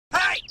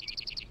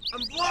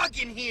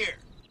dog in here.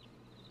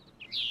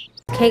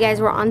 Okay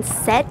guys, we're on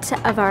set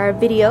of our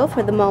video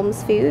for the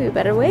mom's food. You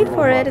better wait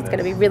for it. It's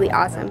gonna be really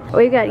awesome.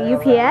 We've got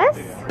UPS.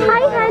 Hi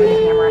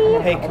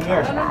honey. Hey, come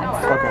here.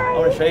 I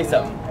want to show you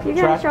something.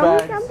 You're gonna show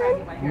me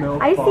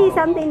something? I see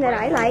something that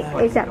I like.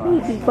 It's a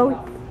baby boat.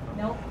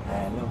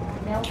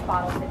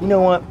 You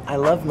know what? I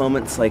love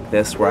moments like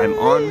this where I'm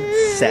on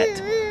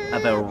set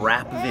of a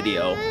rap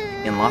video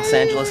in Los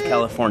Angeles,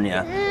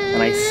 California,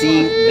 and I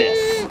see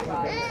this.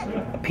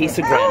 A piece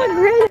of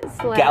granite.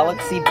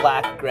 Galaxy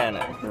black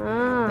granite.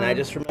 And I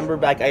just remember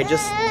back, I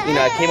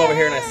came over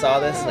here and I saw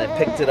this and I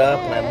picked it up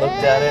and I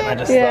looked at it and I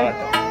just thought,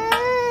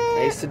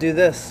 I used to do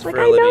this for a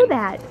living. I know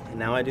that. And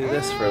now I do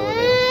this for a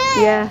living.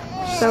 Yeah,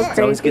 so crazy. It's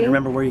always good to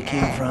remember where you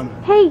came from.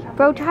 Hey,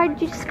 bro,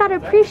 Tard, you just gotta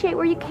appreciate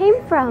where you came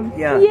from.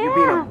 Yeah, you're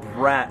being a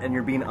brat and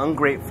you're being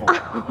ungrateful.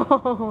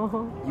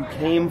 Oh. You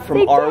came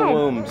from our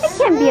wombs. I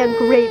can't be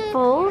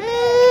ungrateful.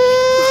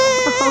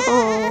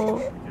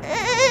 Oh.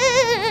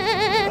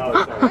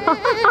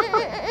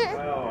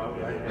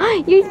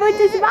 You're supposed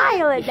to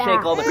smile at that.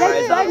 Shake all the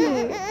cries out of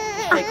him.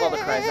 Shake all the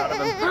cries out of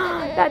him.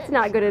 That's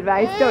not good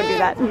advice. Don't do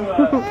that.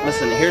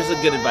 Listen, here's the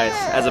good advice.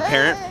 As a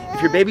parent,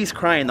 if your baby's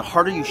crying, the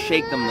harder you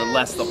shake them, the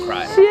less they'll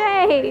cry.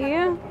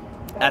 Shay.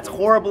 That's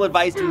horrible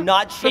advice. Do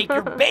not shake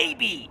your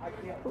baby.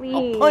 Please.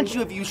 I'll punch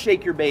you if you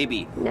shake your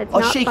baby. That's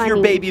I'll not shake funny.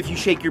 your baby if you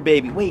shake your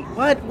baby. Wait,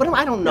 what? What am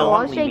I don't know. No,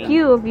 I'll shake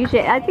you if you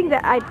shake. I think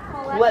that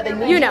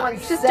you know,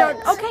 just don't.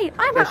 Okay,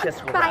 I'm out.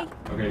 Bye.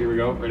 Okay, here we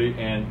go. Ready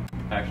and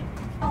action.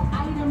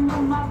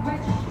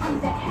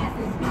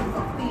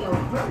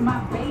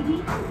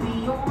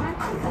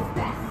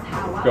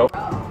 Go.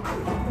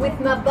 With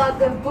my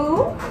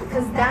bugaboo,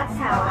 cause that's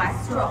how I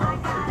stroll.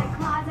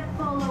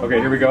 Okay,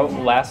 here we go.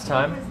 Last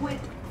time.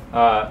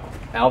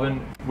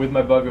 Alvin, with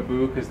my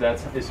bugaboo, because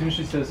that's, as soon as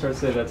she starts to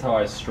say that's how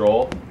I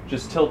stroll,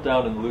 just tilt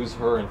down and lose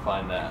her and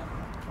find that.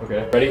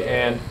 Okay, ready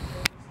and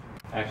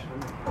action.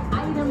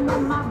 Item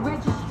in my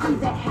registry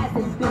that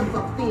hasn't been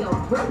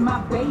fulfilled. With my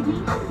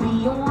baby,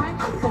 beyond,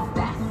 cause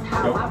that's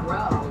how I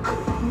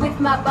roll. With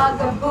my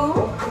bugaboo,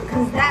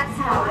 cause that's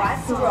how I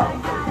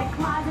stroll.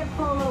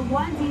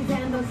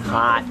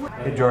 Hot.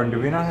 Hey Jordan, do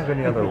we not have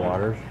any other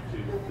waters?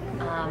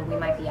 We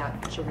might be out.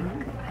 Should we?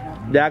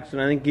 Jackson,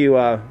 I think you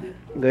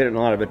getting a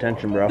lot of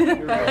attention, bro.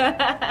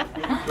 I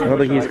don't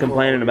think he's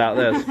complaining about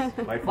this.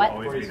 Life will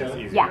always be this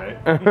easy, Yeah.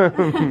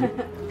 right?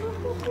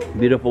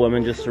 Beautiful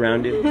women just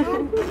surround you.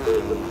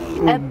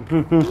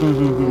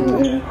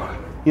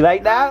 You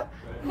like that?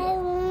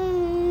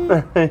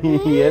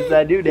 Yes,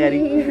 I do, Daddy.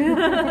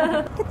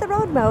 Hit the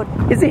road mode.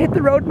 Is it hit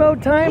the road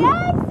mode time?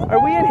 Yes.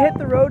 Are we in hit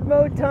the road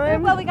mode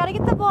time? Well, we gotta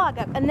get the vlog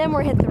up, and then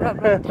we're hit the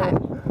road mode time.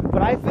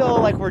 But I feel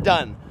like we're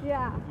done.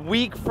 Yeah.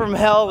 Week from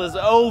hell is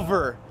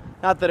over.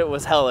 Not that it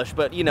was hellish,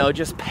 but you know,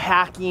 just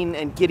packing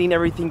and getting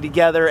everything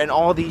together and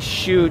all these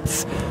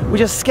shoots. We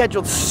just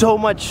scheduled so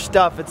much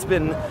stuff. It's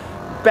been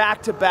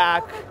back to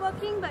back.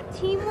 Booking, but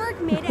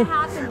teamwork made it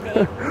happen,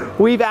 babe.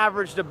 We've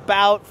averaged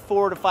about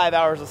 4 to 5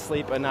 hours of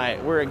sleep a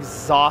night. We're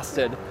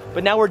exhausted.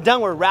 But now we're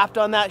done. We're wrapped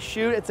on that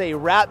shoot. It's a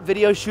wrap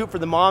video shoot for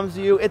the mom's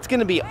view. It's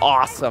gonna be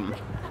awesome.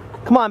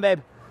 Come on,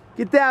 babe.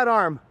 Get that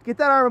arm. Get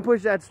that arm and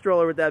push that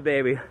stroller with that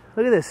baby.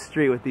 Look at this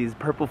street with these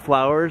purple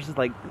flowers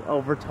like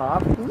over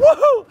top.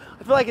 Woohoo!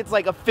 I feel like it's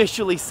like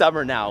officially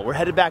summer now. We're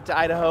headed back to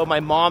Idaho.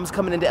 My mom's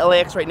coming into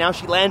LAX right now.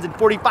 She lands in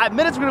 45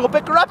 minutes. We're gonna go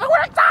pick her up and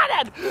we're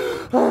excited!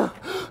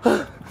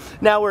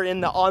 Now we're in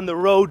the on the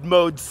road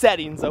mode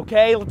settings,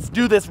 okay? Let's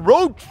do this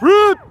road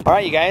trip! All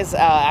right, you guys,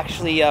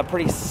 actually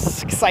pretty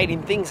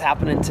exciting things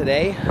happening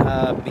today.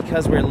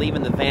 Because we're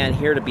leaving the van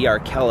here to be our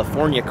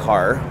California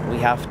car, we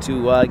have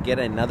to get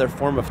another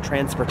form of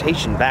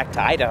transportation back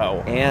to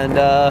Idaho. And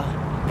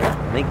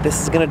I think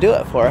this is gonna do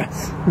it for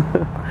us.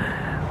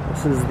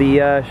 This is the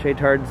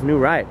SHAYTARDS new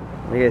ride.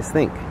 What do you guys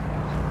think?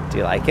 Do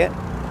you like it?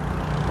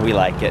 We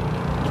like it.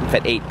 You can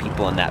fit 8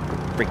 people in that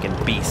freaking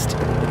beast.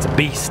 It's a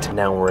beast.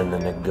 Now we're in the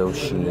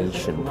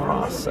negotiation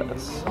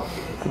process.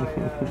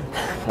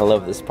 I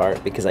love this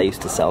part because I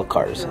used to sell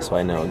cars, so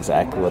I know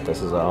exactly what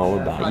this is all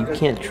about. You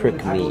can't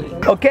trick me.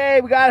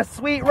 Okay, we got a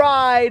sweet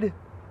ride.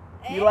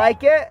 You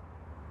like it?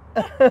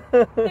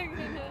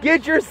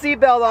 Get your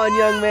seatbelt on,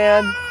 young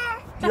man.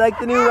 Do you like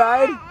the new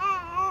ride?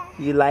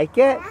 You like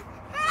it?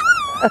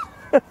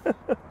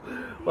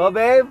 Well,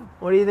 babe,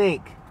 what do you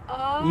think?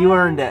 You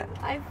earned it.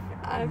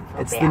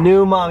 It's the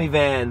new mommy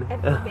van.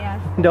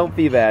 Don't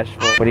be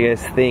bashful. What do you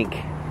guys think?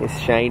 It's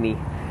shiny.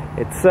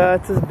 It's a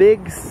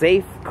big,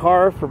 safe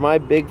car for my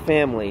big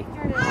family.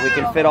 We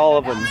can fit all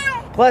of them.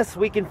 Plus,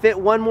 we can fit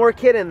one more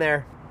kid in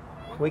there.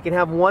 We can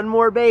have one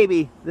more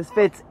baby. This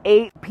fits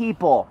 8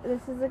 people.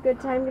 This is a good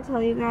time to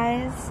tell you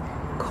guys.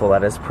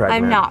 Coletta's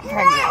pregnant. I'm not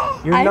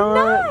pregnant. You're not?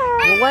 not?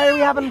 Well, why are we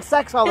having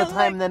sex all the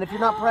time then if you're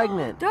not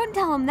pregnant? Don't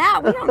tell him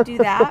that. We don't do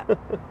that.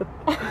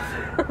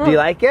 Do you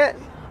like it?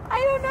 I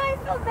don't know. I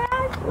feel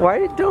bad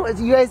Why don't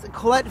you guys?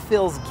 Colette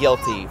feels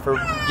guilty for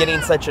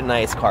getting such a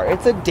nice car.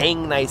 It's a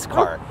dang nice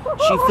car.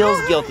 She feels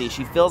guilty.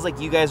 She feels like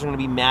you guys are gonna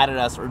be mad at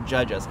us or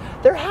judge us.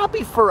 They're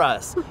happy for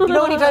us. You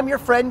know, anytime your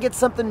friend gets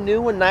something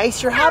new and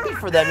nice, you're happy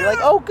for them. You're like,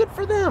 oh, good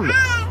for them.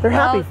 They're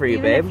happy for you,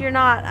 even babe. If you're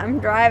not, I'm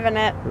driving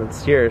it.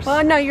 It's yours.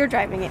 Well, no, you're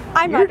driving it.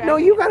 I'm not driving No,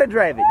 you gotta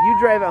drive it. You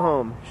drive it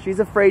home. She's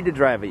afraid to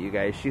drive it, you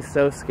guys. She's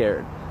so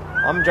scared.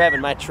 I'm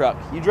driving my truck.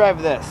 You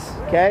drive this,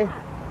 okay?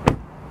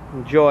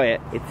 Enjoy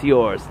it. It's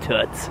yours,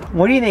 Toots.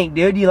 What do you think,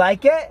 dude? You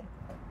like it?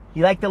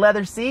 You like the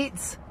leather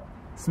seats?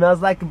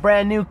 Smells like a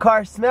brand new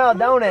car smell,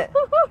 don't it?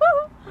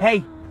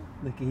 Hey,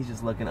 look, he's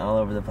just looking all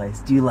over the place.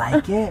 Do you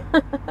like it?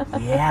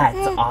 Yeah,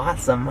 it's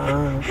awesome,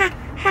 huh?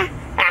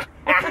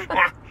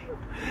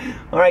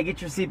 All right,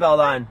 get your seatbelt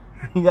on.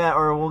 You got,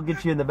 or we'll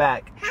get you in the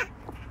back.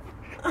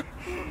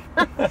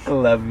 I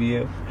love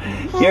you.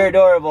 You're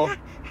adorable.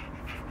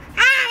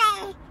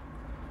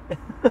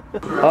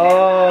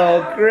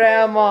 Oh,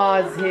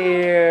 Grandma's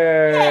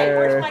here. Hey,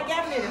 where's my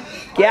Gavin?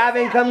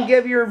 Gavin, come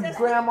give your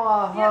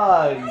grandma a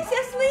hug. Hi,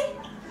 Cecily.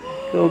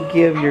 Go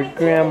give your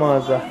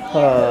grandmas a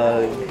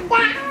hug.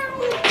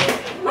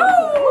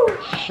 Oh,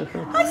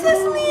 hi,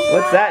 Cecily.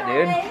 What's that,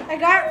 dude? I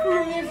got it from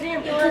the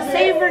museum. It's a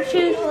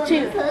saber-tooth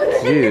tooth.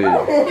 Dude,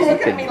 you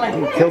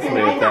can kill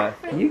somebody with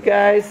that. You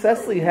guys,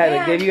 Cecily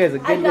gave you guys a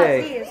good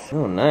day.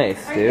 Oh,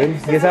 nice, dude.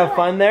 You guys have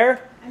fun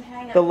there?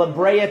 The La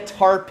Brea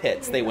Tar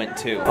Pits they went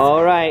to.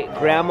 All right,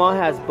 Grandma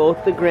has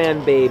both the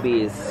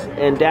grandbabies,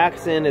 and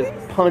Daxon is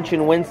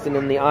punching Winston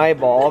in the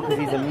eyeball because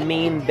he's a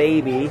mean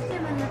baby.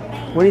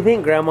 What do you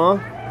think, Grandma?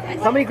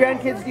 How many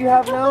grandkids do you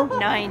have now?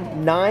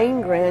 9.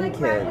 9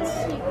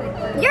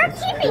 grandkids. You're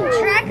keeping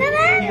track of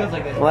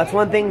that? Well, that's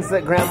one thing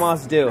that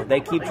grandmas do. They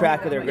keep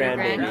track of their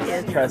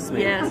grandbabies. Trust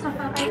me.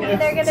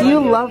 Yes. Do you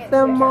love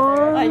them,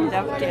 Mom? I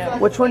love them.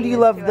 Which one do you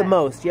love the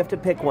most? You have to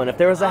pick one. If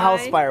there was a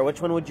house fire,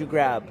 which one would you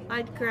grab?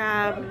 I'd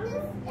grab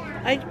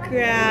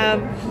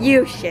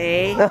you,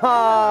 Shay.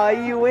 Ah,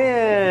 you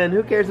win.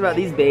 Who cares about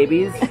these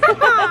babies?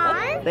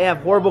 They have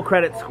horrible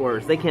credit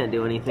scores. They can't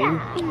do anything.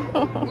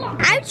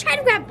 I would try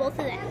to grab both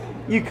of them.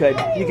 You could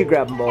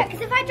grab them both.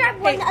 Because if I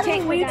drive one, the other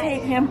one would die.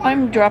 Take him.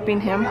 I'm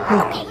dropping him.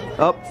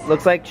 Oh,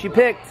 looks like she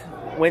picked.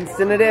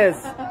 Winston it is.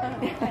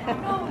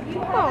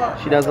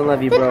 She doesn't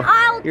love you, bro.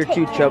 You're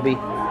too chubby.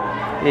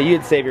 Yeah,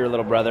 you'd save your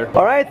little brother.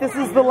 All right, this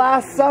is the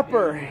Last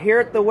Supper here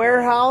at the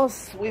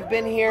warehouse. We've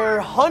been here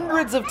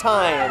hundreds of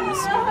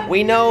times.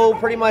 We know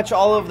pretty much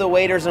all of the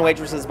waiters and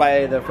waitresses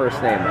by their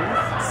first name.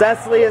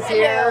 Cecily is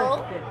here,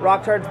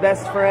 Rocktard's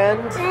best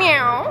friend.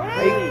 Meow.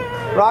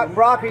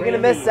 Brock, are you gonna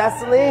miss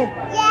Cecily?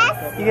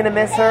 Yes. You gonna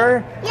miss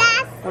her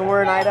Yes. when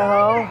we're in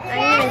Idaho?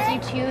 I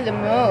miss you too the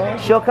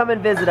most. She'll come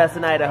and visit us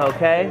in Idaho,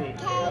 okay?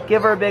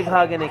 Give her a big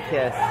hug and a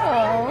kiss. Oh,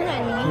 honey.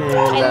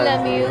 Yeah, I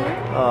love you.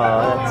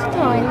 Oh, that's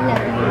Oh, I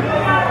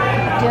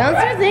love you. Don't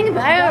start thinking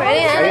about it already.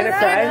 Are you gonna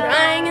cry?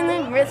 Crying in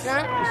the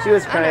restaurant. She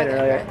was crying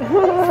earlier.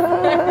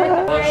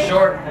 Well,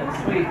 short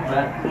and sweet,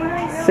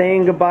 but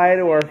Saying goodbye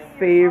to our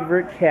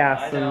favorite I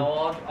Casson.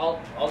 know.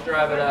 I'll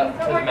drive it up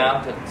to the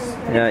mountains.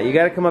 Yeah, you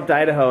gotta come up to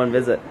Idaho and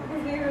visit.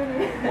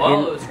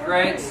 Well, it was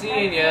great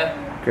seeing you.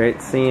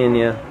 Great seeing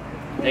you.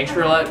 Thanks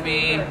for letting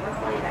me.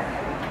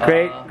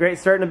 Great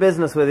starting a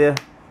business with you.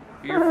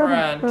 Be your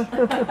friend.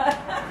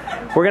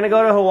 We're gonna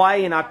go to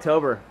Hawaii in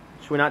October.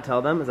 Should we not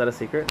tell them? Is that a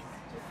secret?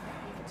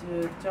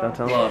 Dude, Don't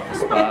tell blow up the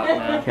spot,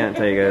 man. Can't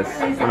tell you guys.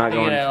 We're not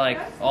You're going. gonna, like,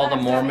 all the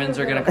Mormons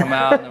are gonna come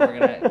out, and then we're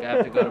gonna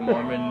have to go to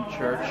Mormon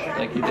church,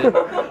 like you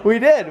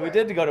did. We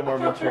did go to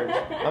Mormon church.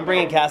 I'm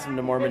bringing Casson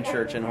to Mormon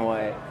church in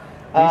Hawaii.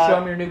 You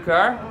show him your new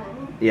car?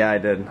 Yeah, I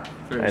did.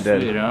 Pretty I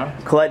did. sweet, huh?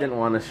 Colette didn't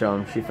want to show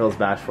him. She feels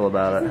bashful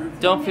about it.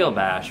 Don't feel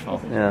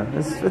bashful. Yeah,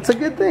 it's a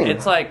good thing.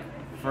 It's like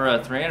for a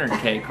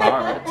 300K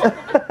car.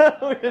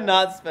 We did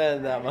not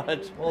spend that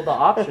much. Well, the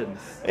options.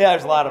 Yeah,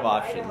 there's a lot of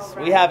options.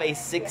 We have a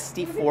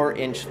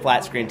 64-inch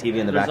flat screen TV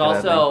in the There's back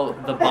of that also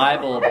the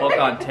Bible book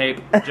on tape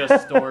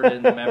just stored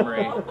in the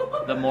memory.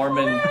 The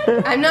Mormon.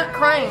 I'm not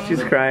crying. thing.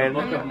 She's crying.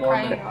 Book of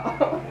Mormon.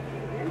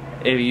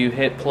 If you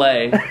hit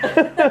play,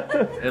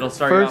 it'll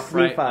start you off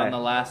right on the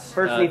last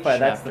First Nephi, chapter.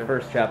 that's the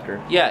first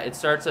chapter. Yeah, it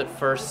starts at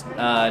first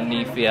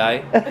Nephi,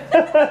 and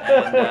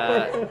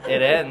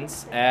it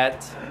ends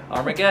at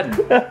Armageddon.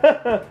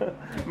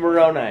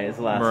 Moroni is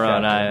the last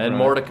Moroni chapter. and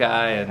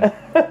Mordecai and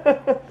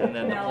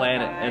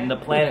then the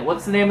planet.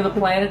 What's the name of the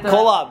planet?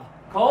 Kolob.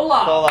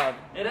 Kolob.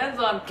 It ends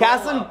on Kolob.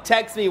 Casson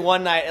texted me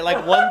one night at like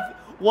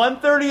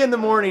 1:30 in the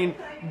morning,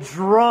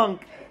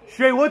 drunk.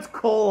 Shay, what's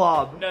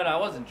Kolob? No, I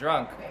wasn't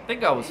drunk. I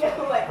think I was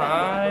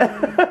high.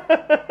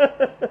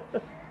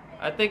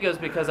 I think it was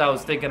because I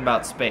was thinking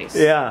about space.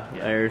 Yeah,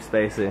 you're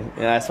spacey.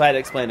 Yeah, so I had to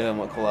explain to him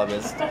what Kolob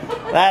is.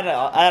 That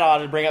ought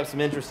to bring up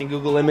some interesting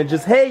Google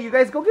images. Hey, you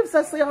guys, go give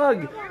Cecily a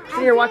hug.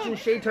 Sitting here watching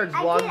SHAYTARDS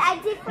vlogs.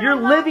 You're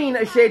living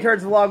a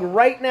SHAYTARDS vlog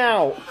right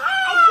now.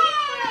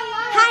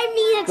 Hi,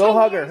 me. Go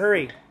hug her,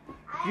 hurry.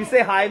 Did you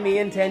say hi, me,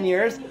 in 10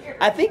 years?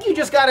 I think you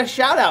just got a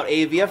shout out,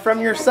 Avia,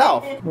 from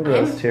yourself. Look at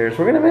those tears.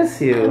 We're gonna miss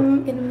you.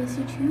 I'm gonna miss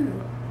you too.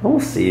 We'll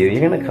see you.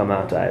 You're gonna come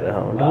out to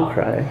Idaho. Don't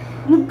cry.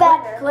 You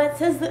better. Colette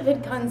says that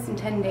VidCon's in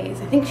 10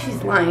 days. I think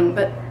she's lying,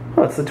 but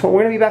Oh, it's the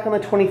we're gonna be back on the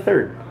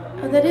 23rd.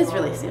 oh, that is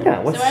really soon. Yeah,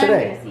 what's So I am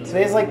today? gonna see you.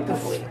 Today's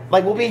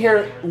like we'll be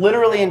here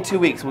literally in 2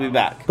 weeks. We'll be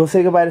back. Go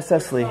say goodbye to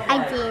Cecily.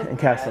 I did. And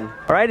Cassim.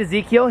 All right,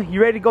 Ezekiel, you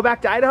ready to go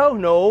back to Idaho?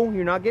 No,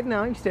 you're not getting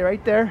out. You stay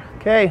right there.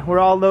 Okay, we're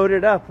all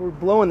loaded up. We're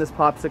blowing this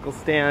popsicle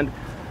stand.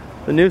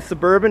 The new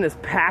Suburban is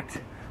packed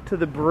to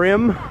the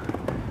brim. You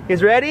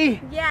guys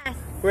ready? Yes.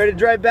 Ready to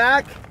drive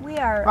back? We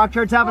are.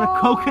 Rockchard's having a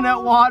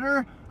coconut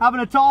water.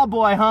 Having a tall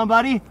boy, huh,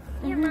 buddy?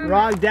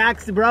 Rock,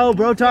 Dax, bro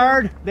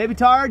tard, baby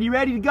tard, you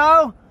ready to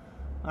go?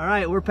 All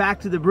right, we're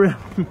packed to the brim.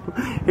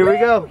 Here we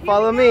go,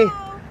 follow me.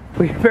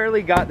 We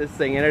barely got this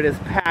thing and it is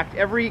packed.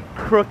 Every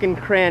crook and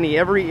cranny,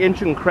 every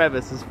inch and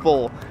crevice is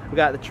full. We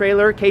got the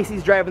trailer.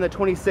 Casey's driving the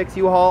 26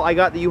 U-Haul. I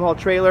got the U-Haul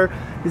trailer.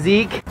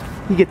 Zeke,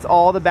 he gets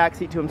all the back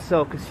seat to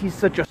himself because he's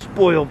such a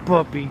spoiled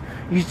puppy.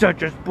 He's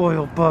such a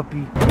spoiled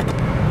puppy.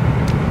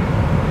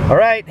 All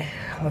right,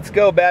 let's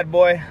go, bad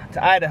boy.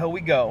 To Idaho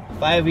we go.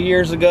 5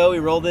 years ago, we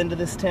rolled into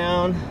this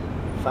town.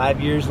 5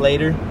 years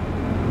later,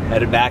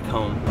 headed back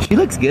home. She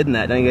looks good in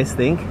that, don't you guys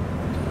think?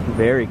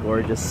 Very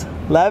gorgeous.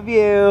 Love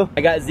you.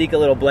 I got Zeke a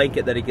little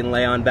blanket that he can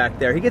lay on back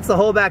there. He gets the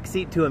whole back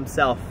seat to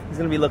himself. He's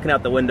gonna be looking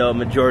out the window a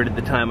majority of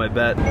the time, I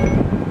bet.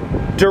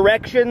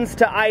 Directions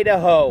to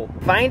Idaho.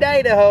 Find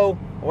Idaho.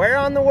 Where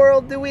on the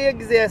world do we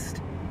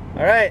exist?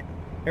 All right,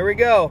 here we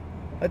go.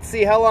 Let's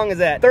see, how long is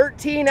that?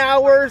 13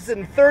 hours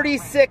and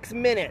 36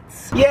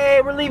 minutes.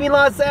 Yay, we're leaving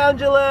Los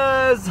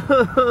Angeles.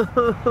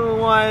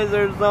 Why is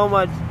there so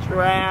much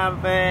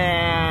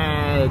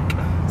traffic?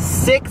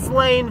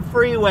 6-lane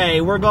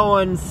freeway, we're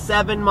going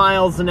 7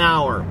 miles an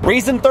hour.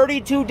 Reason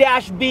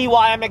 32-B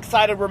why I'm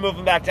excited we're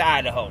moving back to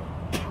Idaho.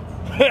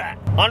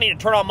 I need to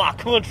turn on my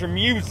country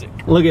music.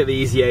 Look at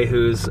these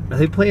yahoos. Are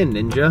they playing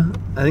Ninja?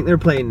 I think they're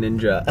playing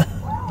Ninja.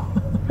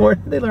 Where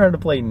did they learn how to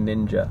play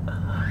Ninja?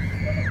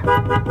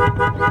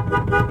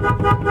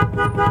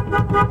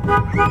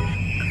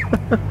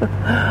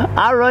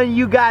 I'll run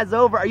you guys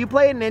over. Are you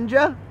playing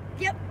Ninja?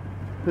 Yep.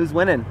 Who's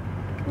winning?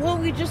 Well,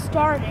 we just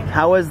started.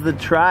 How was the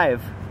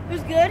drive? It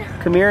was good.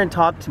 Come here and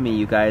talk to me,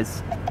 you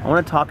guys. I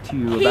want to talk to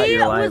you about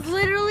your lives. He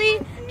was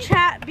literally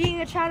being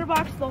a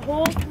chatterbox the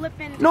whole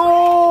flipping.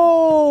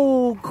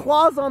 No!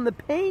 Claws on the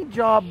paint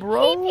job,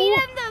 bro. He peed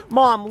in the...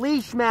 Mom,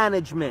 leash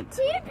management.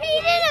 He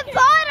peed in a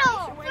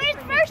bottle for his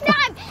first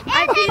time.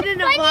 I peed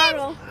in a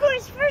bottle for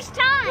his first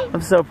time.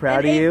 I'm so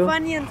proud of you.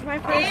 Funyuns my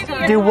first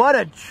time. Dude, what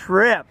a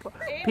trip.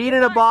 Peed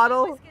in a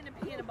bottle?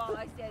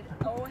 I said,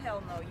 oh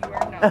hell no, you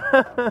are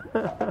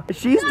not.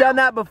 She's done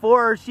that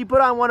before. She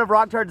put on one of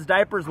Rockchard's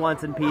diapers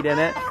once and peed in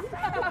it.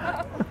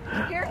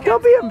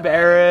 Don't be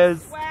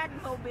embarrassed.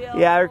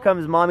 Yeah, here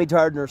comes Mommy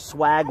Tard in her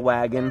swag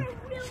wagon.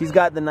 She's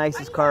got the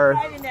nicest car.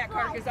 I'm in that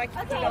car because I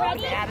can feel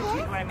an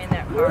attitude when I'm in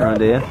that car. Oh,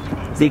 do you?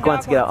 Zeke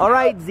wants to get out. All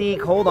right,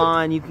 Zeke, hold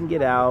on. You can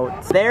get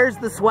out. There's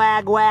the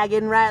swag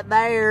wagon right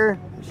there.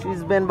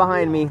 She's been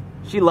behind me.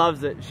 She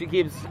loves it. She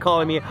keeps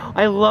calling me,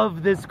 I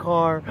love this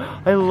car.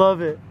 I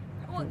love it.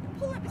 Well,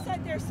 pull up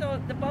beside there so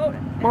the boat...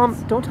 Mom,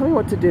 don't tell me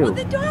what to do. Well,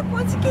 the dog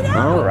wants to get out.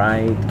 All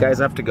right. Guys,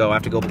 I have to go. I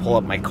have to go pull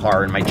up my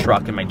car and my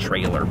truck and my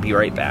trailer. Be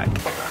right back.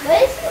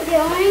 What is he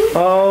doing?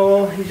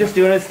 Oh, he's just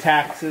doing his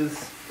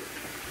taxes.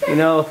 You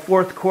know,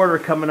 fourth quarter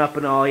coming up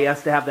and all. He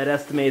has to have that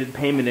estimated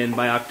payment in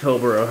by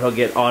October or he'll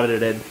get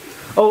audited.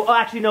 Oh,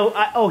 actually, no.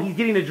 Oh, he's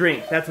getting a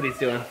drink. That's what he's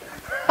doing.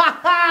 Ha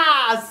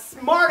ha!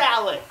 Smart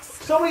Alex.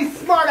 So many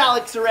smart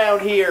Alex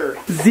around here.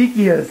 Zeke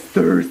is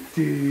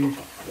thirsty.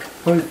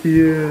 Oh, he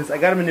is. I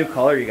got him a new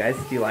collar, you guys.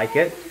 Do you like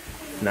it?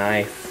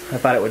 Nice. I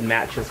thought it would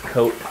match his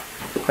coat.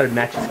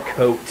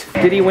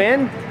 Did he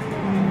win?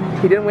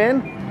 He didn't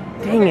win?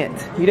 Dang it.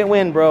 You didn't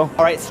win, bro.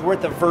 All right, so we're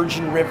at the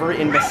Virgin River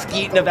in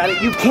Mesquite, Nevada.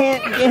 You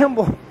can't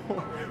gamble.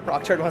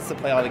 Rockchard wants to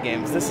play all the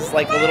games. This is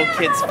like a little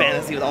kid's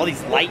fantasy with all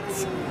these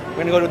lights. We're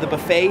gonna go to the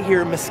buffet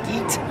here in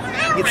Mesquite,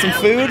 get some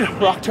food.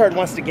 Rockchard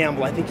wants to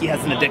gamble. I think he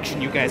has an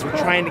addiction, you guys. We're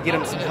trying to get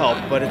him some help,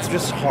 but it's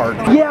just hard.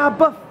 Yeah,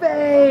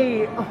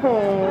 buffet!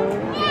 Oh,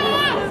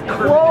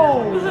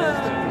 closed.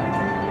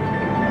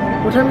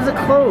 What time does it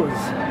close?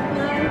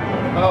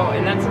 Oh,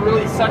 and that's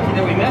really sucky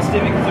that we missed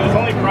it because it was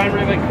only prime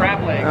rib and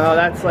crab legs. Oh,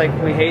 that's like,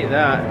 we hate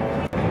that.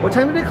 What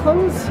time did it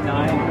close? 9.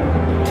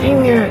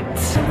 Dang it.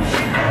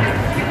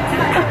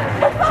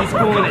 She's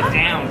cooling it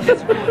down.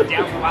 She's cooling it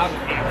down for wild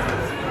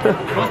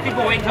dances. Most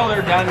people wait till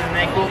they're done and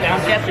they cool down.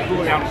 She has to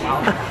cool down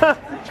wild.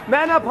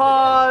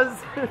 Menopause.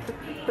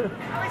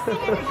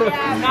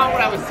 Not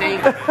what I was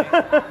saying.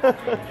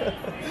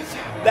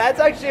 That's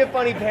actually a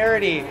funny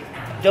parody.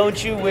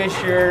 Don't you wish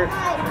your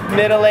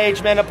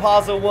middle-aged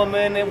menopausal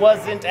woman it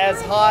wasn't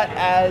as hot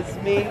as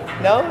me?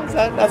 No?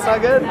 That's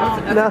not good?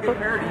 No.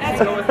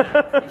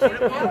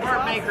 What would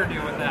Bart Baker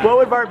do with that? What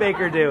would Bart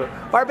Baker do?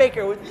 Bart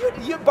Baker,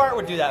 Bart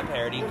would do that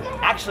parody.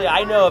 Actually,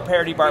 I know a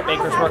parody Bart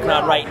Baker's working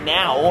on right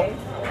now.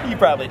 You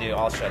probably do.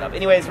 I'll shut up.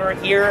 Anyways, we're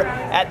here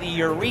at the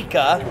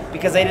Eureka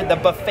because the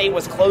buffet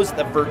was closed at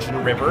the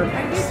Virgin River.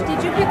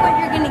 Did you pick what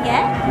you're gonna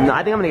get? No,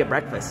 I think I'm gonna get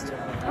breakfast.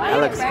 That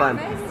looks fun.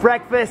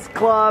 Breakfast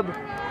club.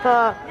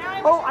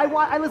 Oh,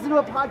 I listened to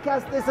a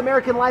podcast, This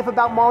American Life,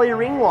 about Molly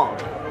Ringwald.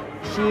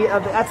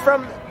 That's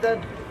from the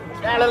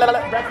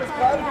Breakfast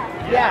Club?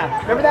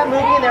 Yeah. Remember that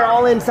movie and they're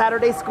all in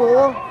Saturday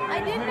school? I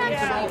didn't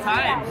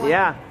actually.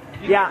 Yeah.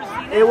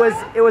 Yeah, it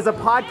was a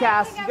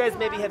podcast. You guys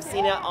maybe have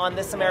seen it on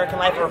This American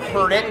Life or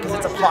heard it because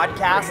it's a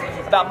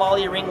podcast about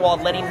Molly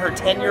Ringwald letting her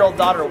 10-year-old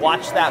daughter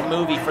watch that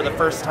movie for the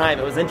first time.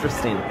 It was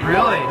interesting.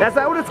 Really? That's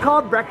that what it's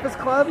called? Breakfast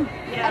Club? I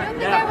don't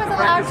think I was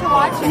allowed to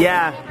watch it.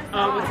 Yeah.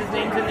 What's his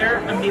name's in there?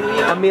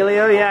 Emilio?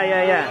 Emilio?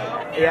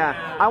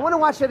 Yeah. I want to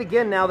watch it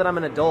again now that I'm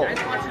an adult. I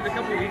just watched it a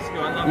couple weeks ago.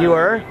 I love You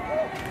were?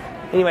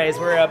 Anyways,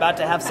 we're about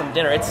to have some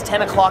dinner. It's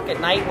 10 o'clock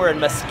at night. We're in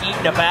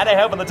Mesquite, Nevada,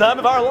 having the time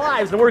of our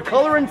lives. And we're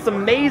coloring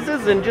some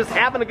mazes and just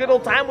having a good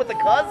old time with the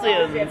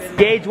cousins.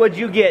 Gage, what'd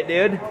you get,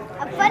 dude?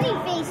 A funny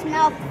face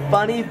milk.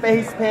 Funny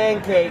face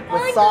pancake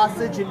with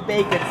sausage and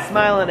bacon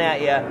smiling at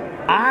you.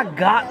 I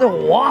got the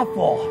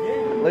waffle.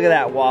 Look at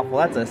that waffle.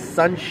 That's a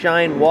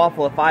sunshine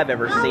waffle if I've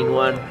ever seen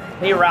one.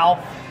 Hey, Ralph.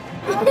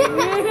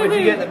 What'd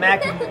you get, the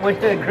mac and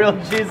grilled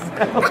cheese?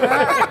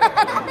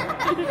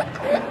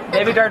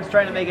 Baby Dart's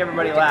trying to make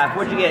everybody laugh.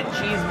 What'd you get?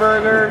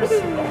 Cheeseburgers?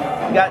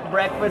 You got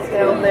breakfast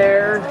down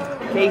there.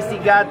 Casey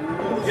got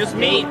Just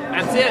meat.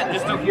 That's it.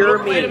 Just a pure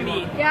little bit of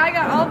meat. meat. Yeah, I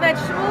got all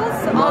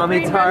vegetables. All Mommy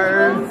green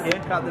Tars. vegetables.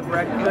 Yeah, got the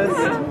breakfast.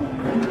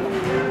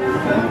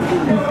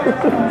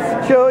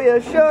 Show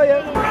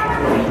ya.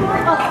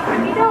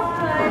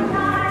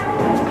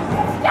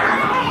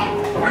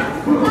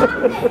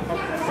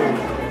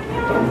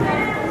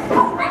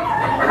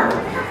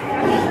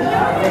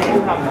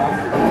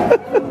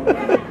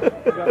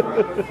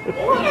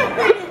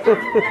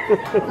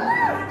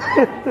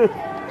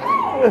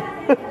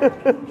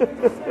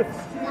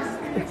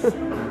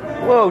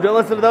 Whoa, don't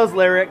listen to those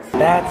lyrics.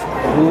 That's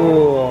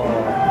cool.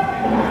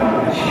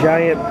 A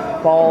giant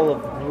ball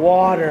of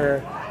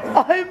water.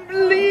 I'm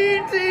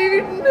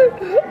bleeding.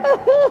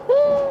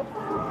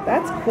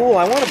 That's cool.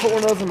 I want to put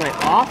one of those in my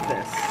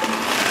office.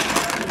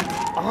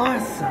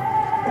 Awesome.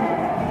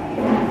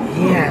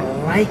 Yeah, I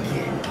like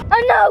it.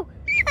 Oh no!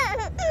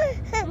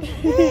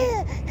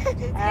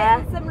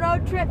 Some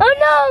road trip. Oh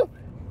no!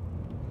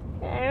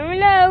 Oh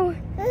no!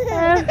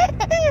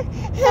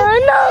 Oh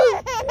no!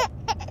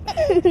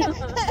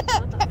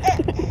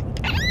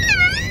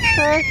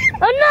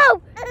 Oh no! Oh no!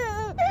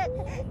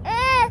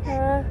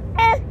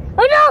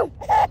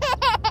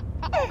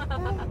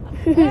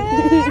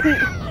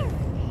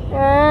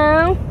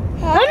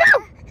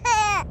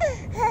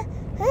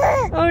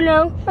 Oh no!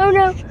 Oh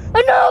no!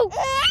 Oh no!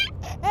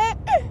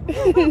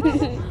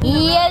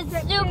 Yes,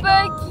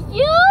 super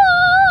cute!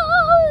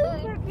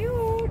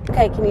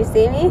 Okay, can you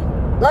see me?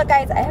 Look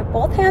guys, I have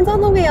both hands on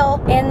the wheel.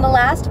 In the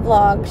last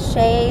vlog,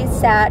 Shay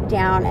sat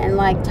down and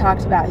like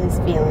talked about his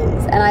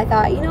feelings. And I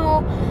thought, you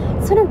know,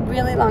 it's been a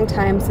really long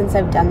time since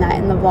I've done that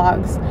in the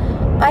vlogs.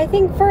 I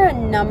think for a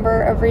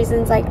number of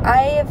reasons, like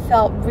I have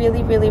felt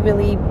really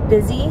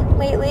busy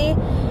lately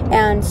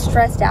and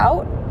stressed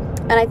out.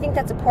 And I think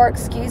that's a poor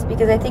excuse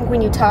because I think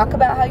when you talk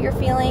about how you're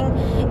feeling,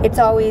 it's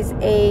always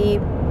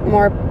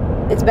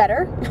it's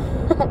better.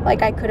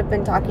 Like I could have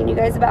been talking to you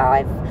guys about how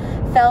I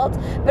felt,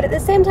 but at the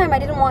same time I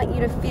didn't want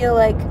you to feel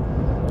like,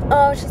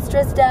 oh, she's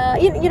stressed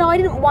out. You know, I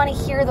didn't want to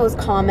hear those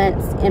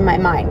comments in my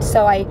mind,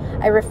 so I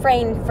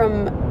refrained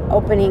from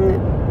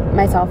opening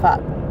myself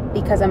up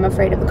because I'm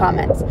afraid of the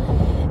comments.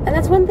 And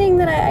that's one thing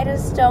that I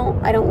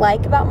don't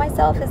like about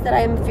myself, is that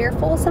I am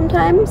fearful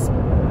sometimes.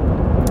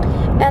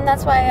 And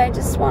that's why I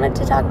just wanted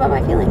to talk about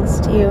my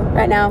feelings to you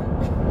right now.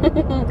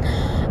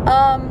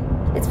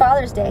 It's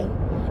Father's Day.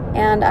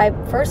 And I,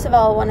 first of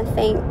all, want to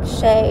thank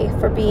Shay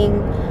for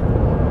being...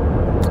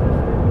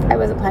 I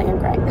wasn't planning on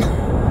crying.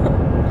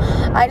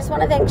 I just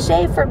want to thank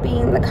Shay for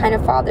being the kind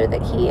of father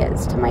that he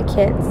is to my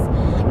kids,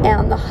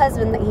 and the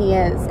husband that he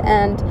is,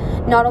 and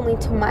not only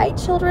to my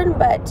children,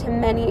 but to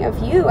many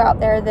of you out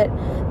there that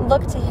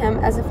look to him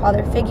as a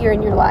father figure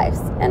in your lives.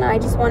 And I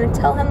just want to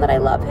tell him that I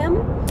love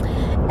him,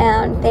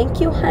 and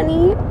thank you,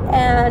 honey.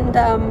 And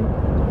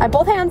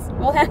both hands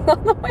on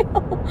the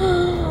wheel.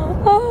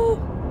 Oh.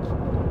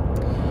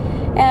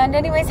 And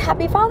anyways,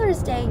 happy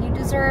Father's Day. You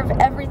deserve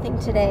everything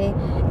today.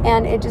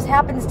 And it just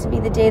happens to be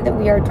the day that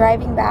we are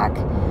driving back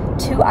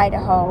to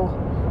Idaho,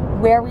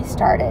 where we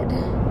started.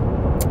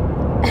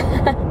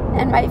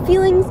 And my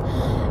feelings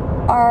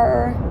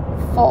are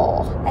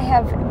full. I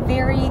have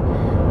very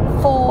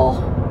full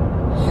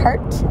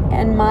heart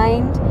and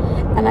mind.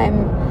 And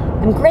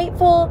I'm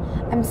grateful,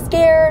 I'm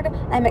scared,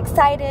 I'm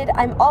excited,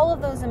 I'm all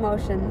of those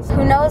emotions.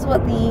 Who knows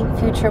what the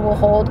future will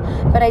hold,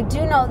 but I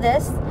do know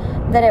this,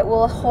 that it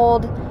will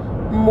hold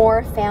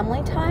more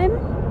family time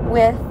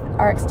with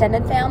our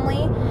extended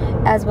family,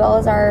 as well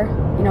as our,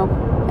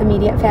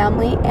 immediate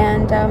family,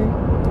 and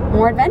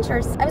more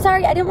adventures. I'm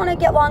sorry, I didn't want to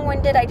get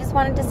long-winded. I just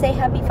wanted to say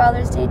happy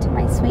Father's Day to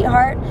my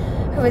sweetheart,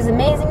 who is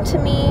amazing to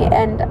me,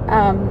 and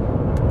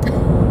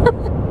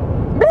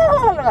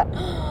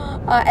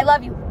I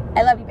love you.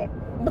 I love you, babe.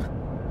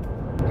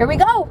 Here we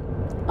go.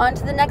 On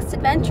to the next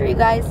adventure, you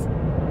guys.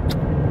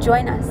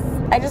 Join us.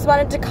 I just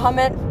wanted to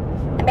comment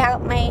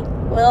about my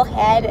little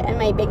head and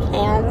my big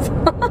hands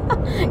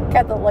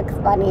because it looks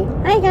funny.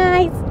 Hi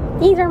guys,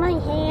 these are my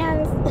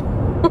hands.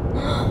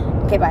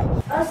 Okay, bye.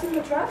 Us in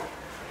the truck?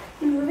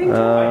 Can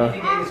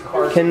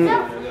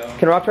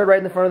Rockstar ride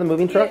in the front of the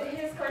moving truck?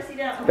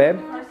 Babe?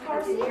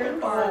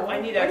 I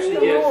need to actually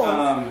get,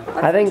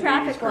 I think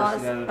Traffic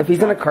laws. if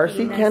he's in a car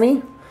seat, can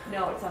he?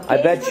 I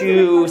bet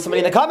you somebody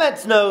in the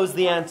comments knows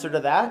the answer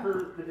to that.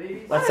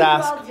 Let's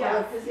ask.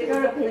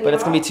 But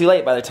it's going to be too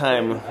late by the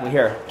time we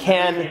hear.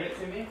 Can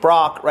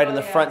Brock ride in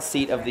the front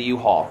seat of the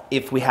U-Haul?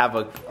 If we have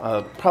a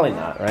probably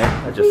not, right?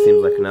 That just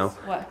seems like a no.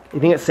 What? You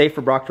think it's safe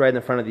for Brock to ride in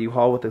the front of the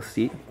U-Haul with a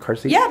seat, car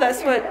seat? Yeah,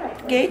 that's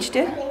what Gage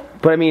did.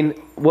 But I mean,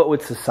 what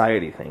would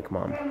society think,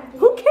 Mom?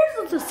 Who cares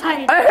what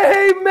society?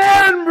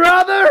 Amen,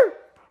 brother!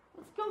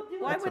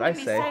 Why That's what would I it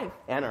be say. safe?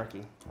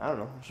 Anarchy. I don't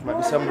know. There might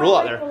be some rule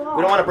out there.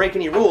 We don't want to break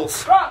any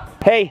rules.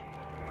 Hey,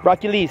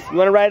 Brockulis, you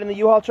want to ride in the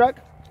U-Haul truck?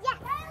 Yeah.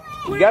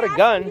 You got a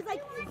gun.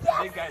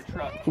 big guy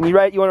truck. Can you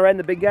ride? You want to ride in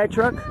the big guy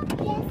truck?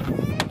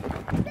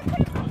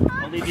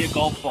 I'll leave you a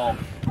golf ball.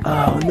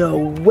 Oh, no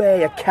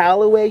way. A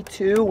Callaway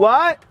too?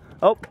 What?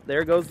 Oh,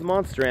 there goes the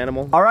monster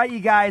animal. All right, you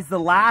guys, the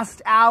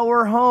last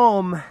hour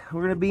home.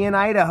 We're going to be in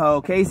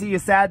Idaho. Casey, you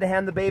sad to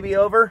hand the baby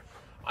over?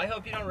 I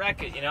hope you don't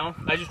wreck it, you know?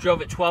 I just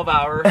drove it 12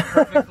 hours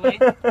perfectly.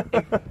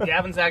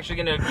 Gavin's actually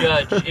going to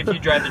judge if you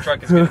drive the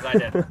truck as good as I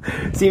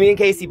did. See, me and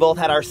Casey both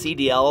had our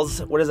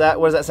CDLs. What is that?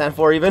 What does that stand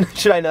for even?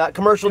 Should I know that?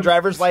 Commercial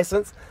driver's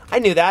license. I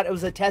knew that. It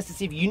was a test to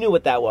see if you knew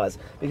what that was.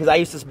 Because I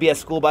used to be a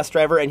school bus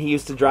driver and he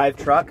used to drive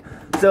truck.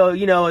 So,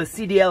 you know, a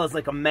CDL is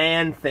like a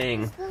man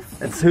thing.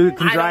 It's who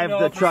can drive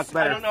the truck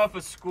better. I don't know if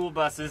a school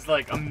bus is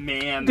like a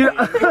man Dude, thing.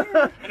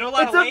 I know a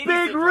lot it's of a ladies big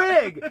that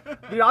drive.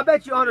 rig. Dude, I'll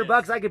bet you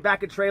 $100 I could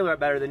back a trailer up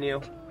better than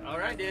you. All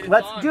right, dude.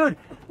 Dude,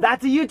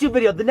 that's a YouTube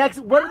video. The next,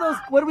 what are those,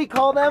 what do we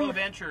call them?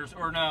 Adventures,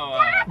 or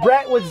no,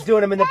 Brett was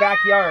doing them in the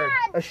backyard.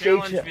 A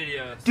challenge shade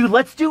videos. Dude,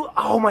 let's do,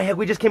 oh my heck,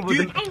 we just came up with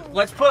Dude, the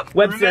let's put,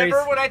 web remember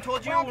series. what I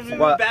told you when we What?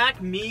 went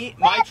back?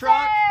 My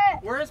truck?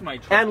 Where is my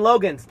truck? And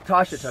Logan's.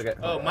 Tasha took it.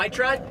 Oh, my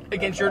truck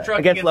against your truck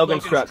Against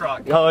Logan's truck.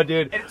 Oh,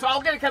 dude. And it's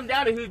all going to come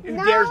down to who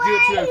dares do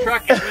it to a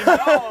truck.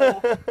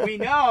 And we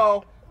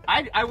know,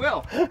 I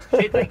will.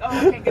 They'd think, oh,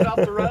 I can't get off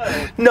the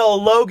road. No,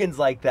 Logan's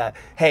like that.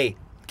 Hey,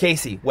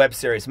 Casey, web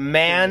series.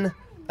 Man,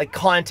 like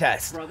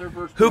contest.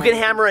 Who can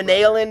hammer a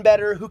nail in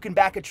better? Who can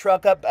back a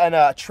truck up and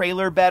a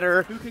trailer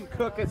better? Who can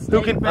cook a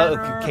steak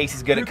better? Oh,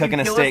 Casey's good at cooking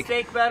a Who steak. can kill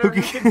a steak better?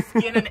 Who can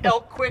skin an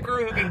elk quicker?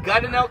 Who can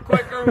gut an elk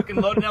quicker? Who can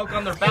load an elk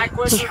on their back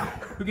quicker?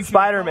 Who can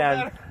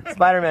Spider-Man.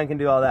 Spider-Man can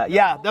do all that.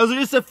 Yeah, those are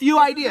just a few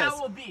ideas.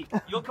 That will be.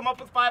 You'll come up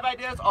with 5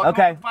 ideas. I'll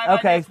come up with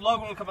 5 ideas.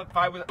 Logan will come up with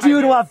 5 ideas.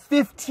 Dude, we'll have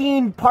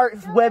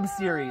 15-part web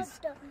series.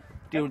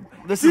 Dude,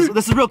 this is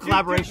real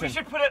collaboration. Dude, we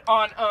should put it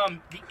on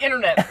the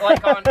internet,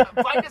 like on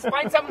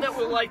find something that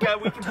will like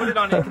we can put it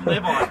on and can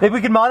live on. Maybe we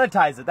can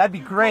monetize it. That'd be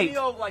great.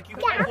 Video, like you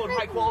can upload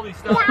high quality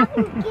stuff.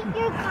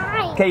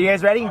 Okay, you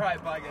guys ready? All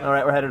right, bye guys. All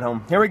right, we're headed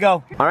home. Here we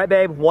go. All right,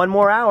 babe, one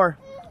more hour.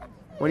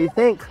 What do you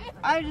think?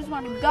 I just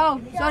want to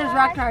go. So does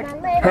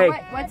Rocktard. Hey,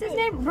 What's his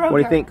name? what do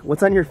you think?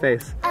 What's on your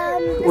face?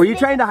 Were you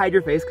trying to hide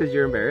your face because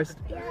you're embarrassed?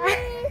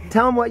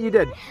 Tell him what you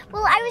did.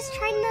 Well, I was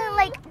trying to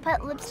like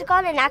put lipstick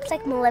on and act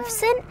like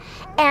Maleficent,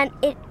 and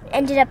it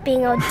ended up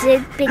being a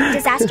big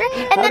disaster.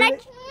 And then I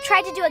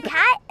tried to do a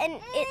cat,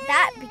 and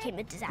that became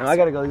a disaster. Oh, I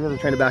gotta go. You guys are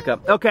trying to back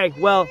up. Okay,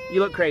 well,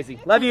 you look crazy.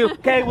 Love you.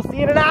 Okay, we'll see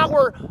you in an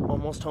hour.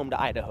 Almost home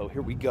to Idaho.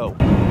 Here we go.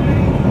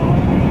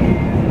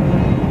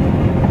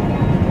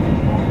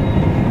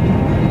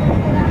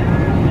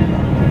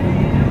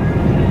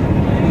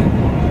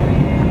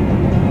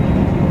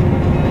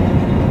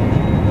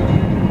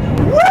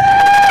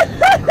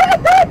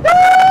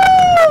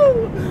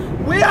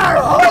 We are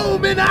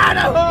home in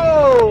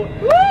Idaho!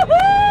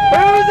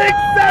 Who's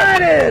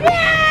excited?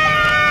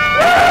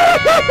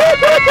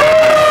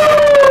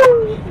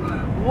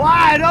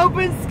 Wide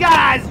open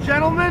skies,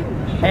 gentlemen.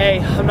 Hey,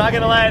 I'm not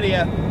gonna lie to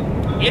you.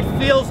 It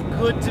feels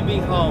good to be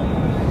home.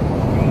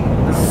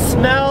 The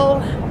smell,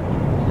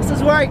 this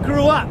is where I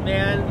grew up,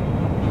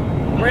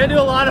 man. We're gonna do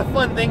a lot of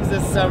fun things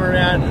this summer,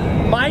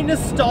 man. My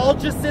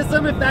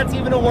nostalgicism, if that's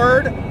even a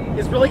word,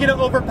 is really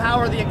gonna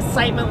overpower the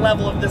excitement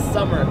level of this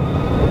summer.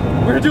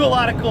 We're gonna do a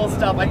lot of cool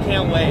stuff, I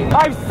can't wait.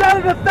 I've said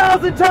it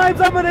 1,000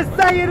 times, I'm gonna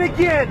say it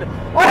again.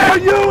 Are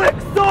you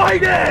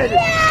excited?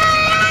 Yeah!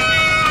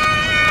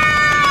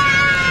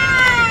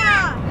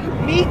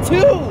 Me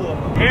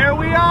too. Here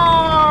we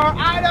are,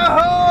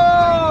 Idaho!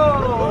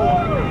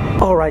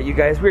 All right, you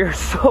guys, we are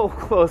so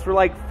close. We're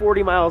like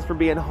 40 miles from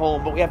being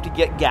home, but we have to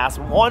get gas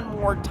one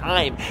more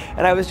time.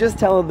 And I was just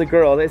telling the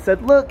girl, they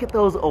said, look at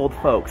those old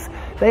folks.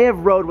 They have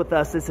rode with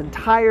us this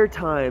entire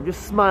time,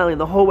 just smiling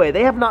the whole way.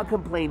 They have not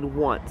complained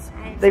once.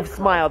 They've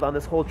smiled on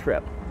this whole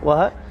trip.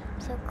 What?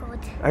 I'm so cold.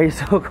 Are you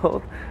so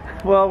cold?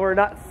 Well, we're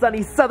not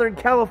sunny Southern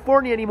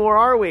California anymore,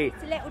 are we?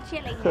 It's a little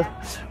chilly here.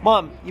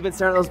 Mom, you been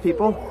staring at those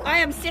people? I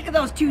am sick of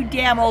those 2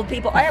 damn old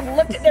people. I have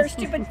looked at their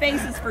stupid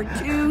faces for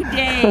 2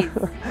 days.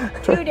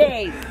 2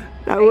 days.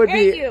 That would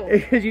hate be you.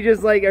 because you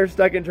just like are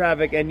stuck in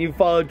traffic and you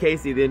followed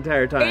Casey the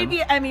entire time.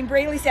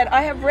 Braley said,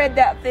 I have read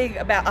that thing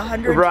about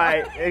 100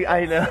 Right, times.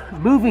 I know.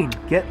 Moving,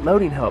 get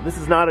loading help. This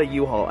is not a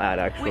U-Haul ad,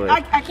 actually.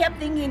 I kept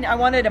thinking I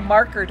wanted a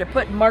marker to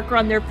put a marker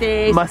on their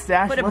face.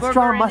 Mustache? Put a Let's booger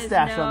draw a in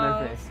mustache his on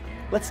their nose. face.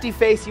 Let's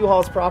deface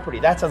U-Haul's property.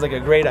 That sounds like a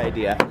great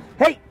idea.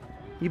 Hey,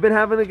 you been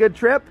having a good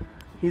trip?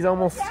 He's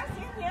almost... Gas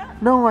in, yeah?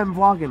 No, I'm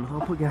vlogging.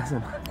 I'll put gas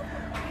in. All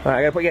right,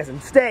 I gotta put gas in.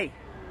 Stay.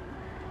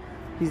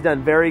 He's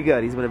done very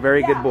good. He's been a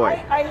very good boy.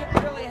 I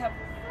really have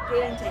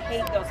begun to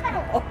hate those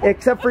people.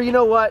 Except for, you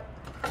know what?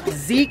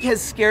 Zeke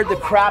has scared the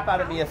crap out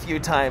of me a few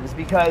times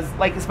because,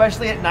 like,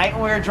 especially at night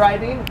when we were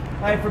driving,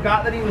 I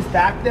forgot that he was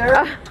back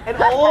there, and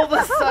all of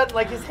a sudden,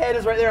 like, his head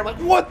is right there. I'm like,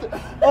 what the?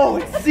 Oh,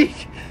 it's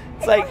Zeke.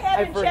 It's like, Go ahead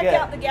I and forget. check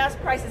out the gas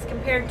prices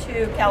compared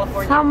to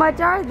California. How much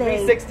are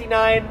they? $3.69.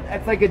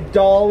 That's like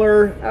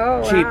 $1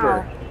 Oh, cheaper.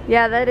 wow.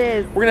 Yeah, that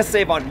is. We're gonna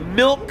save on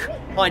milk,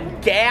 on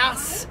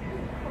gas.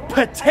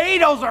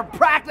 Potatoes are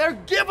they're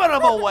giving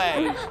them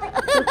away.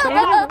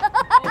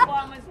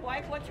 Obama's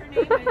wife, what's her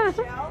name?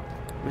 Michelle?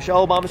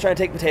 Michelle Obama's trying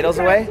to take potatoes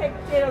away. Take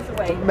potatoes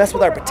away. Don't mess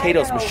with our For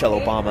potatoes, Idaho, Michelle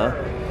okay?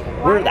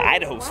 Obama. We're the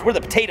Idahos. We're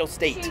the potato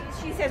state.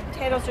 She says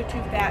potatoes are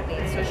too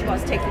fattening, so she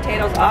wants to take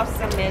potatoes off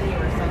some menu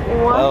or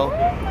something. Well,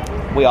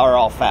 we are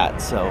all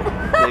fat, so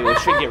maybe we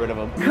should get rid of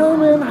them.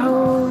 Coming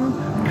home,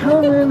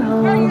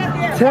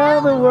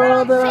 tell the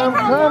world that I'm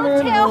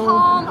coming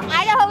home.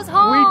 Idaho's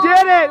home. We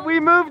did it! We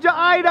moved to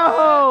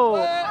Idaho!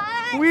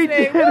 We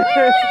did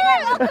it!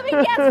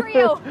 Welcoming guest for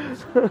you.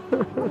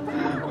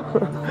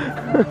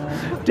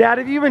 Dad,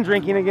 have you been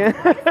drinking again?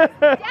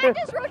 Dad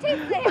just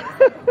rotates things.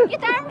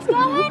 Get the arms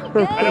going.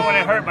 Good. I don't want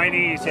to hurt my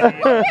knees.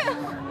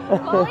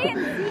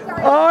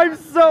 I'm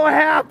so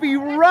happy!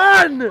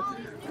 Run!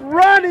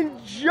 Run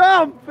and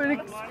jump and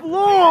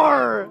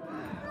explore!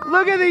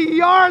 Look at the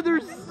yard!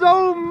 There's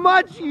so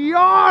much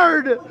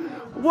yard!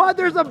 What?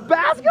 There's a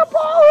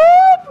basketball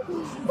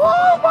hoop?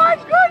 Oh my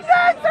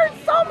goodness! There's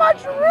so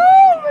much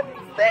room and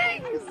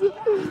things!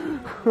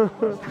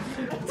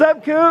 What's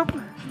up, Coop?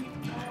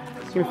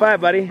 Give me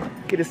 5, buddy.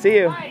 Good to see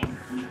you.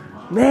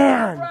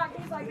 Man!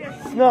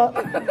 No.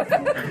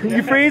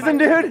 You freezing,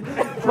 dude?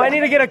 Might need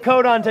to get a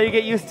coat on until you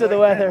get used to the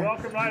weather.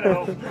 Welcome,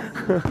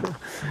 Idaho.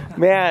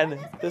 Man,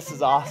 this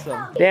is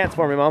awesome. Dance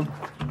for me, Mom.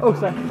 Oh,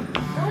 sorry.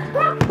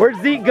 Where'd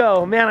Zeke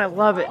go? Man, I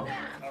love it.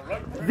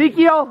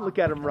 Ezekiel, look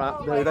at him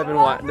rock, dude. I've been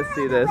wanting to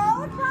see this.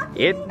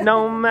 It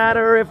don't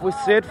matter if we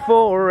sit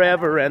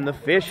forever and the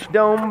fish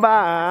don't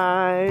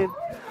bite.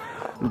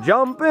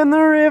 Jump in the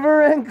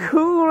river and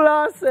cool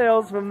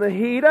ourselves from the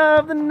heat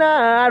of the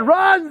night.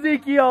 Run,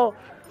 Ezekiel!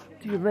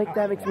 Dude, like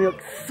that makes me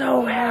look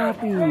so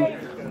happy.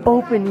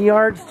 Open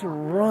yards to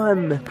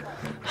run.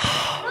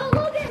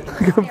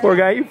 Poor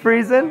guy, you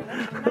freezing?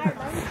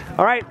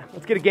 All right,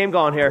 let's get a game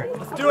going here.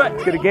 Let's do it.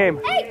 Let's get a game.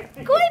 Hey,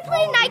 can we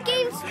play night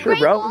games? Sure,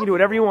 bro. You can do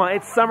whatever you want.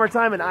 It's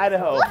summertime in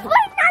Idaho. Let's play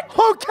night games.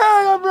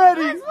 Okay, I'm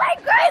ready. Let's play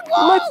Great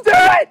Wolf. Let's do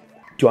it.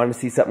 Do you want to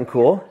see something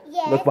cool?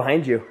 Yeah. Look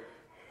behind you.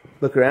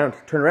 Look around.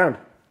 Turn around.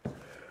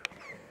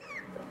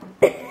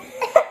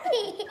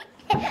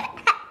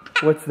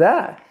 What's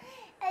that?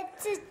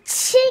 It's a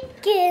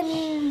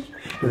chicken.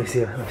 Let me see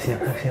him. Let me see him.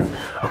 Let me see him.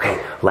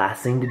 Okay,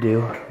 last thing to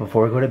do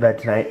before we go to bed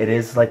tonight. It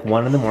is like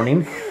 1 in the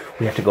morning.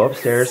 We have to go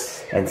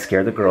upstairs and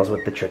scare the girls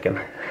with the chicken.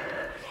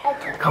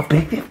 Look how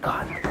big they've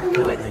gotten.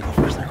 Wait, let me go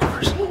first. Let me go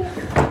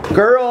first.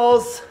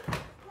 Girls!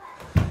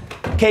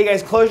 Okay,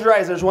 guys, close your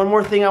eyes. There's one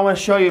more thing I want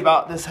to show you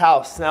about this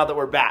house now that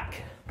we're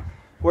back.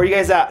 Where are you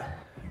guys at?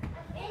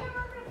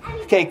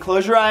 Okay,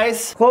 close your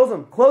eyes. Close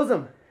them. Close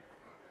them.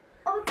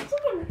 Oh, it's a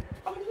chicken.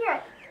 Over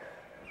here.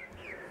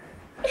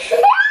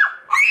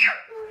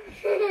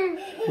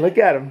 Look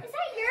at him. Is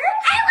that yours?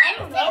 I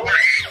want to see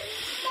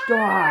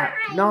that.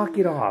 Stop. Knock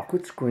it off.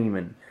 Quit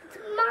screaming.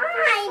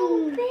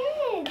 Mine.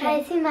 Big. Can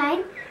I see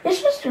mine?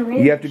 It's just a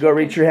really. You have to go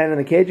reach your hand in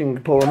the cage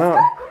and pull them out.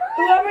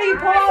 Whoever you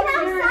pull out,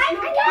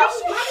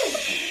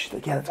 Shh.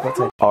 Yeah, let's go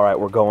outside. All right,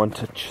 we're going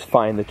to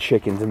find the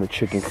chickens in the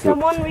chicken coop.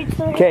 Someone reach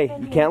their Okay,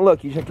 hand you in can't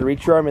look. You just have to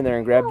reach your arm in there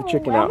and grab the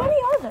chicken out. How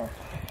many are there?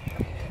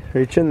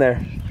 Reach in there.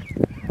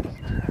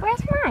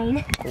 Where's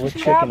mine? Pull the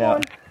chicken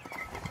out.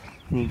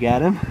 You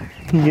got him?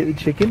 You get the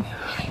chicken?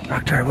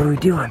 Rockstar, what are we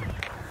doing?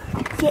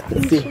 Get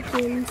the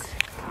chickens.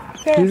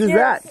 Whose is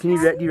that? Do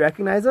you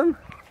recognize him?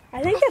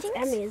 I think that's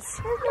Emmy's.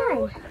 Where's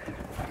mine?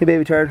 Hey,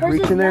 baby Tard,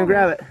 reach in there and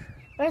grab it.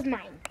 Where's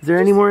mine? Is there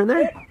any more in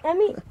there?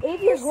 Emmy,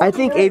 Avia's I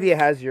think Avia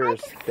has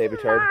yours, baby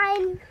Tard.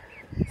 mine.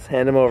 Let's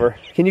hand him over.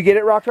 Can you get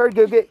it, Rocktard?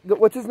 Go,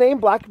 what's his name?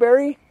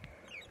 Blackberry?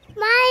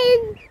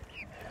 Mine.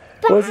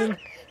 What's his?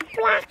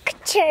 Black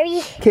cherry.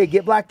 Okay,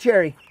 get Black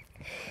Cherry.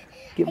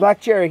 Get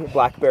Black Cherry.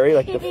 Blackberry,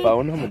 like the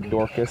phone. I'm a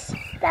Dorcas.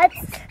 That's.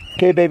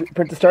 Okay, baby,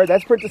 Princess Tard.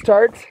 That's Princess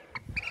Tard's.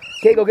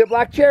 Okay, go get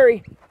Black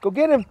Cherry. Go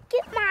get him.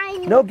 Get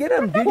mine. No, get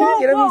him. Dude,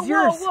 get him. He's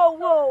yours.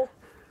 whoa.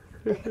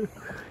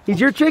 He's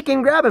your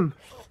chicken. Grab him.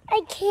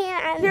 I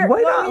can't.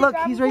 Why not? Look,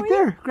 he's right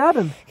there. Grab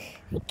him.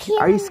 I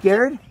can't. Are you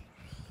scared?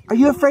 Are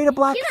you afraid of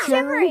Black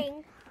Cherry?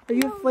 Shivering. Are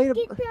you afraid of...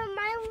 Get the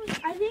mine.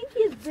 I think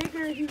he's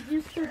bigger. He's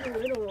used to the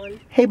little one.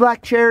 Hey,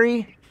 Black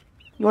Cherry.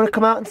 You want to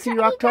come out and see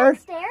Rock Tard?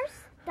 Downstairs?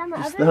 Down the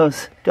Just other?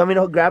 those. Do you want me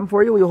to grab him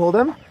for you? Will you hold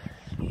him?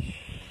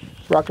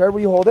 Rock Tard,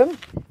 will you hold him?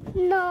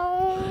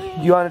 No.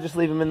 Do you want to just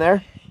leave him in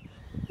there?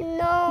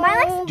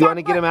 No. Do you want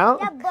to get him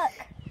out? That book.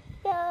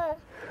 Yeah.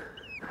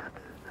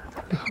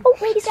 Oh,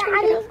 wait,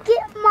 Daddy,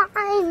 get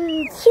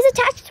mine. He's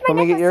attached to my necklace. Want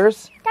me to get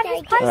yours?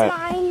 Daddy, get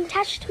Alright. mine.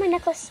 Attached to my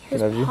necklace.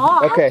 His Love you.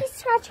 paw. Okay. He's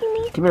scratching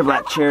me. Come here,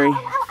 Black Cherry. Ow,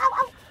 ow, ow,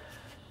 ow.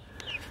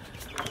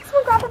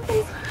 Someone grab him,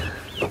 please.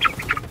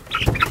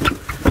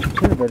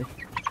 Come here, buddy.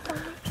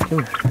 Come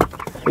here.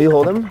 Will you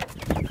hold him?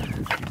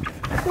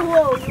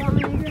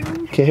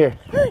 Whoa. Okay, here.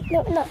 No. Do you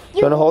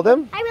want to hold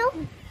him? I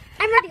will.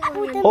 I'm ready.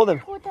 Hold him.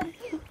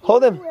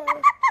 Hold him. No,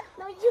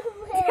 you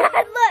will.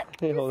 Look.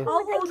 Hey, hold him. I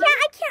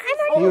can't.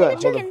 I'm You already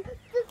got holding it. the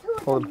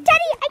chicken. Hold him.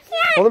 Daddy, I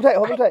can't. Hold him tight.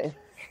 Hold him tight.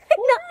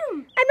 No, I'm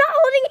not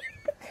holding it.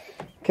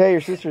 Okay,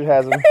 your sister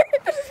has him. Do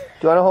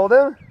you want to hold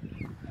him?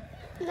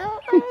 No,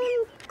 I'm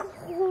cold.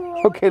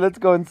 Okay, let's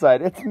go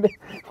inside.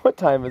 What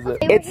time is it?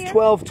 It's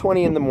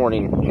 12:20 in the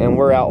morning, and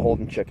we're out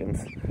holding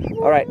chickens.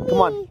 All right, come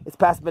on. It's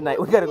past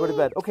midnight. We gotta go to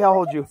bed. Okay, I'll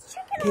hold you.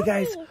 Okay,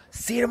 guys.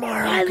 See you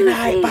tomorrow. Good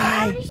night.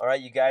 Bye. All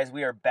right, you guys.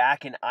 We are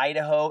back in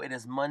Idaho. It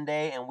is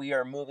Monday, and we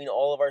are moving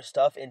all of our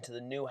stuff into the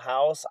new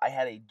house. I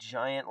had a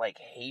giant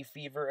hay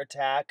fever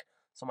attack,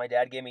 so my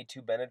dad gave me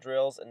 2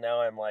 Benadryls, and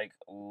now I'm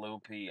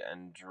loopy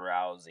and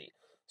drowsy.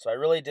 So I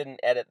really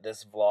didn't edit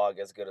this vlog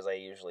as good as I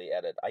usually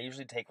edit. I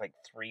usually take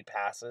 3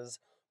 passes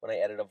when I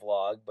edit a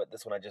vlog, but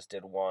this one I just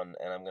did 1,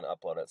 and I'm going to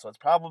upload it. So it's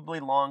probably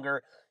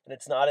longer, and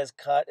it's not as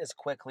cut as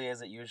quickly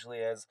as it usually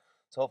is,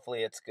 so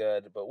hopefully it's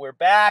good. But we're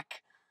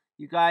back.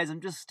 You guys, I'm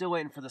just still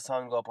waiting for the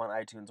song to go up on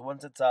iTunes.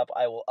 Once it's up,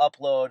 I will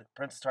upload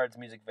Princess Tard's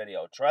music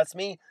video. Trust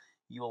me,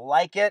 you'll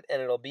like it,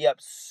 and it'll be up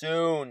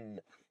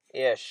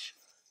soon-ish.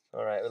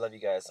 All right, we love you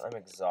guys. I'm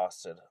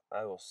exhausted.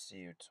 I will see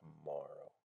you tomorrow.